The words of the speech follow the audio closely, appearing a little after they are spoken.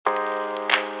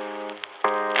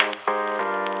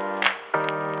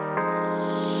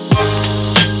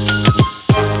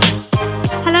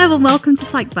and welcome to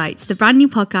PsychBites, the brand new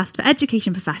podcast for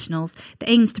education professionals that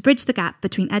aims to bridge the gap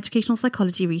between educational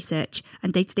psychology research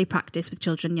and day-to-day practice with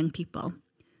children and young people.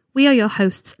 We are your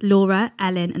hosts, Laura,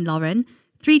 Ellen and Lauren,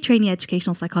 3 trainee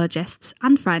educational psychologists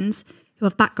and friends who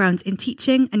have backgrounds in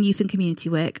teaching and youth and community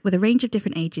work with a range of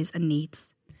different ages and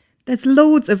needs. There's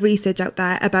loads of research out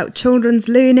there about children's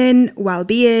learning,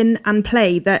 well-being and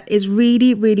play that is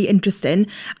really, really interesting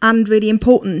and really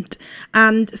important.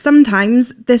 And sometimes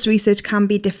this research can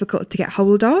be difficult to get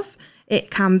hold of. It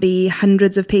can be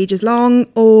hundreds of pages long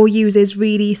or uses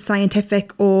really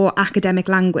scientific or academic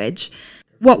language.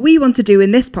 What we want to do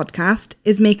in this podcast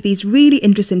is make these really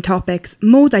interesting topics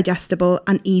more digestible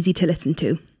and easy to listen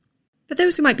to. For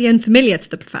those who might be unfamiliar to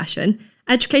the profession,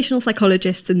 educational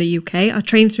psychologists in the UK are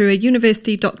trained through a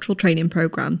university doctoral training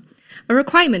programme. A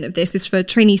requirement of this is for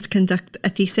trainees to conduct a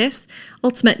thesis.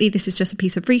 Ultimately, this is just a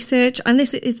piece of research and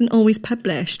this isn't always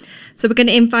published. So we're going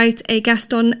to invite a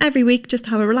guest on every week just to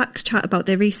have a relaxed chat about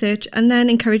their research and then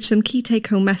encourage some key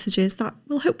take-home messages that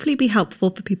will hopefully be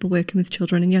helpful for people working with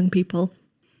children and young people.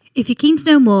 If you're keen to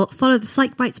know more, follow the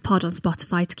PsychBites pod on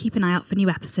Spotify to keep an eye out for new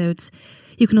episodes.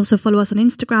 You can also follow us on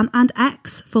Instagram and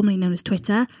X, formerly known as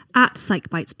Twitter, at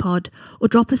PsychBitesPod, or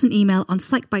drop us an email on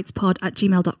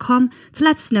psychbitespod@gmail.com to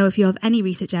let us know if you have any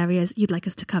research areas you'd like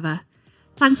us to cover.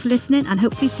 Thanks for listening and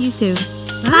hopefully see you soon.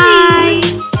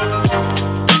 Bye!